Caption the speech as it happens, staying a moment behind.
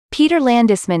Peter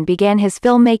Landesman began his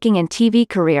filmmaking and TV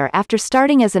career after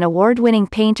starting as an award-winning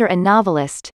painter and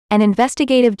novelist, an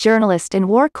investigative journalist and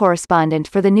war correspondent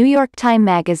for the New York Times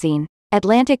Magazine,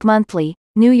 Atlantic Monthly,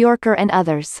 New Yorker and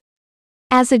others.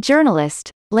 As a journalist,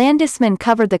 Landesman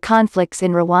covered the conflicts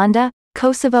in Rwanda,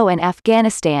 Kosovo and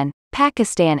Afghanistan,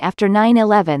 Pakistan after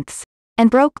 9/11,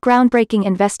 and broke groundbreaking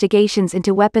investigations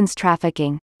into weapons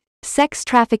trafficking, sex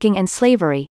trafficking and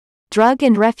slavery, drug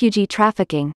and refugee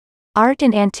trafficking, art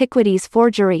and antiquities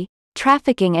forgery,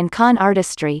 trafficking and con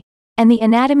artistry, and the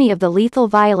anatomy of the lethal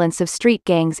violence of street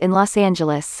gangs in Los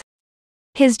Angeles.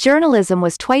 His journalism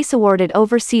was twice awarded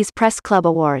Overseas Press Club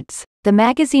Awards, the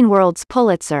magazine World's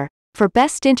Pulitzer, for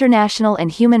Best International and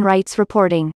Human Rights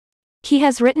Reporting. He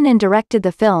has written and directed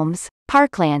the films,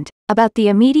 Parkland, about the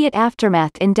immediate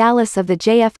aftermath in Dallas of the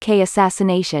JFK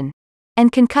assassination,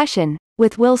 and Concussion,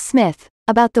 with Will Smith,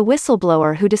 about the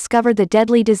whistleblower who discovered the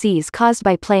deadly disease caused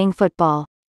by playing football.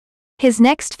 His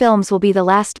next films will be The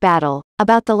Last Battle,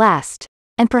 about the last,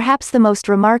 and perhaps the most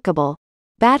remarkable,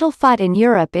 battle fought in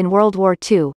Europe in World War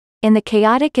II, in the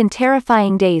chaotic and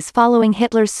terrifying days following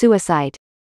Hitler's suicide,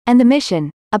 and The Mission,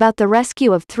 about the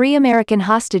rescue of 3 American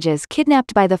hostages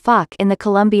kidnapped by the FARC in the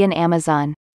Colombian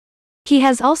Amazon. He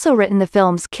has also written the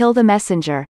films Kill the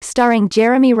Messenger, starring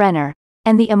Jeremy Renner,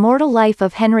 and The Immortal Life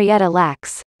of Henrietta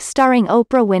Lacks, starring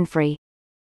Oprah Winfrey.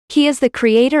 He is the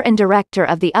creator and director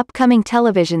of the upcoming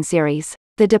television series,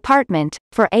 The Department,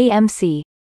 for AMC.